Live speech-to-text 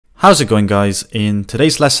How's it going, guys? In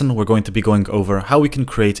today's lesson, we're going to be going over how we can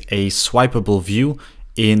create a swipeable view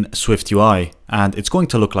in SwiftUI, and it's going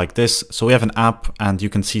to look like this. So we have an app and you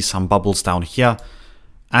can see some bubbles down here,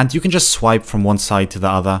 and you can just swipe from one side to the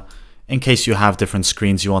other. In case you have different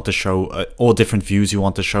screens you want to show or different views you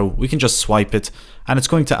want to show, we can just swipe it and it's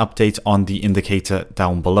going to update on the indicator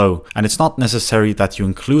down below. And it's not necessary that you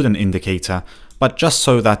include an indicator, but just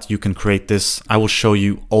so that you can create this, I will show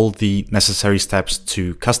you all the necessary steps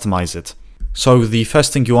to customize it. So the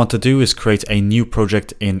first thing you want to do is create a new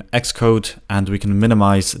project in Xcode, and we can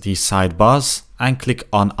minimize the sidebars and click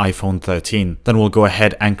on iPhone 13. Then we'll go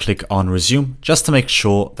ahead and click on resume just to make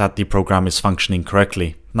sure that the program is functioning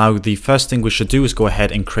correctly. Now the first thing we should do is go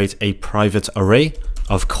ahead and create a private array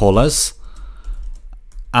of callers.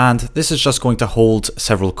 And this is just going to hold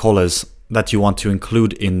several callers that you want to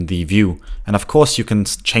include in the view. And of course you can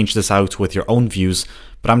change this out with your own views,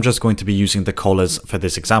 but I'm just going to be using the callers for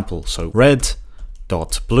this example. So red,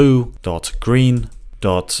 dot blue, dot green,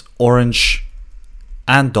 dot orange,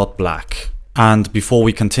 and dot black. And before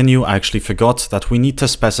we continue, I actually forgot that we need to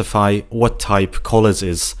specify what type callers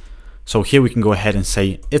is. So here we can go ahead and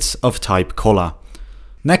say it's of type caller.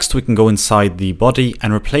 Next we can go inside the body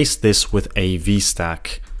and replace this with a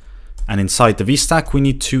VStack. And inside the VStack, we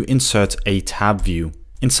need to insert a tab view.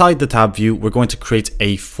 Inside the tab view, we're going to create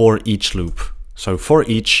a for each loop. So for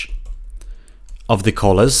each of the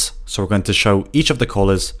callers, so we're going to show each of the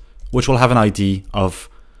callers, which will have an ID of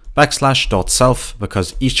 \self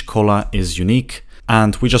because each caller is unique.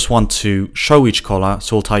 And we just want to show each caller.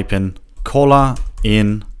 So we'll type in caller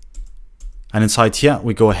in, and inside here,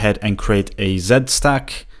 we go ahead and create a Z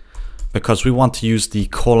stack because we want to use the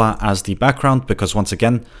caller as the background, because once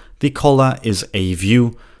again, the caller is a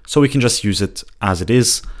view, so we can just use it as it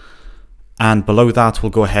is. And below that,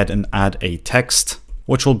 we'll go ahead and add a text,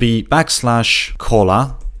 which will be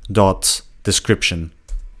 \caller.description.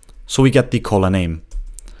 So we get the caller name.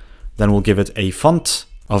 Then we'll give it a font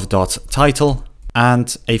of .title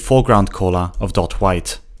and a foreground caller of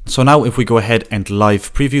 .white. So now if we go ahead and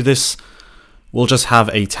live preview this, we'll just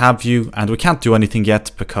have a tab view, and we can't do anything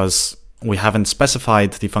yet because we haven't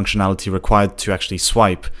specified the functionality required to actually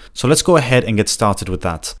swipe. So let's go ahead and get started with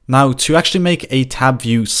that. Now, to actually make a tab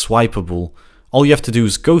view swipeable, all you have to do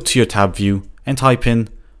is go to your tab view and type in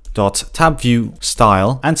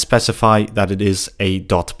 .tabViewStyle and specify that it is a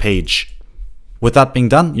 .page. With that being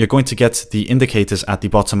done, you're going to get the indicators at the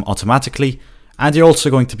bottom automatically, and you're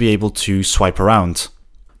also going to be able to swipe around.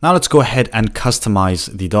 Now let's go ahead and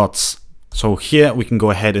customize the dots. So here we can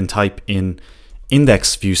go ahead and type in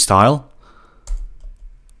index view style,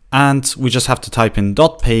 and we just have to type in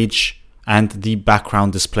 .page and the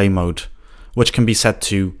background display mode, which can be set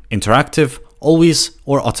to interactive, always,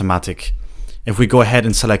 or automatic. If we go ahead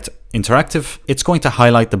and select interactive, it's going to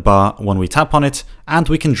highlight the bar when we tap on it, and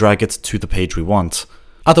we can drag it to the page we want.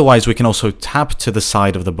 Otherwise, we can also tap to the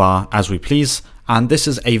side of the bar as we please, and this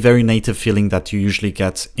is a very native feeling that you usually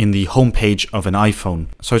get in the home page of an iPhone.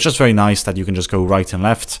 So it's just very nice that you can just go right and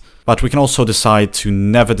left, but we can also decide to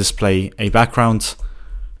never display a background.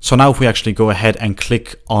 So now if we actually go ahead and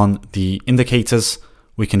click on the indicators,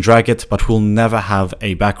 we can drag it, but we'll never have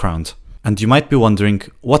a background. And you might be wondering,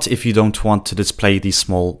 what if you don't want to display these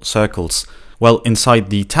small circles? Well, inside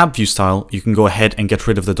the tab view style, you can go ahead and get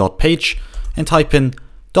rid of the .page and type in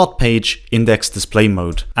 .page index display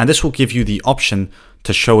mode. And this will give you the option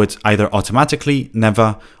to show it either automatically,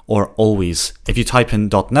 never, or always. If you type in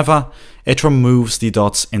 .never, it removes the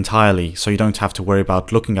dots entirely, so you don't have to worry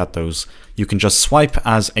about looking at those. You can just swipe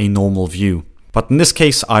as a normal view. But in this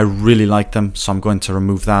case, I really like them, so I'm going to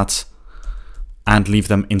remove that and leave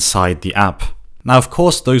them inside the app. Now, of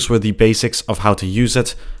course, those were the basics of how to use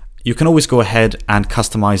it. You can always go ahead and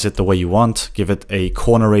customize it the way you want, give it a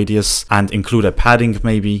corner radius and include a padding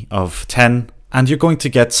maybe of 10, and you're going to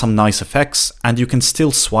get some nice effects, and you can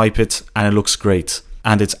still swipe it and it looks great.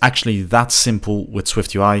 And it's actually that simple with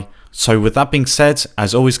SwiftUI. So with that being said,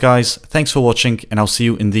 as always guys, thanks for watching, and I'll see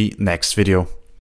you in the next video.